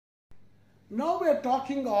Now we are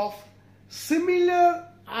talking of similar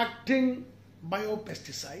acting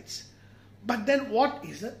biopesticides, but then what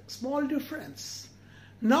is a small difference?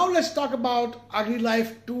 Now let's talk about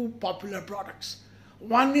AgriLife two popular products.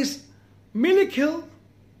 One is Mealikil.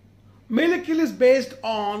 Mealikil is based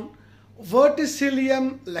on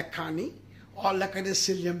Verticillium lecanii or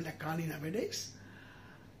Lecanicillium lecanii nowadays.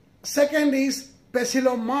 Second is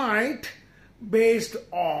Pecilomite based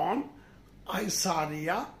on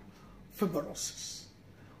Isaria fumosoroseus.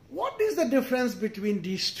 What is the difference between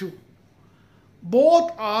these two?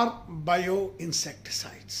 Both are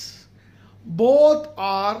bioinsecticides. Both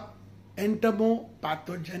are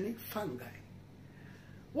entomopathogenic fungi.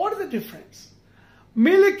 What is the difference?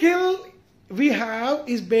 Mealikil we have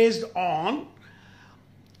is based on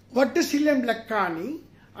Verticillium lecanii,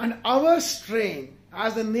 and our strain,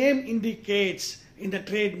 as the name indicates in the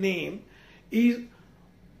trade name, is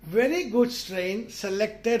very good strain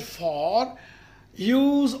selected for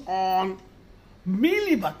use on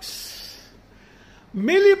Mealybugs.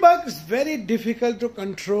 Mealybugs very difficult to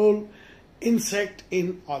control insect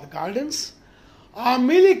in all the gardens. Our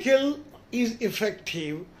Mealikil is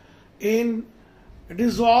effective in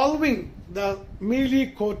dissolving the mealy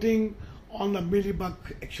coating on the mealybug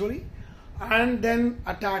actually, and then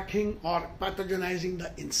attacking or pathogenizing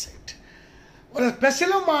the insect. Whereas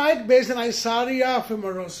Pecilomite based on Isaria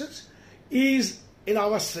fumosoroseus is in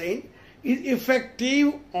our strain is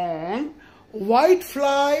effective on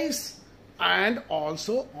whiteflies and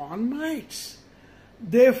also on mites.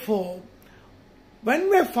 Therefore,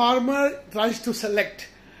 when a farmer tries to select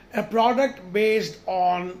a product based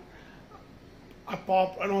on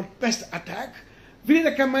a pest attack, we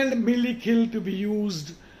recommend Mealikil to be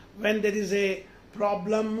used when there is a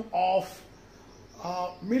problem of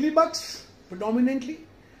mealybugs predominantly,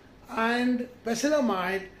 and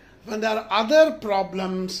Pecilomite when there are other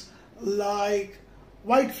problems like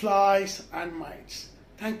whiteflies and mites.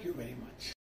 Thank you very much.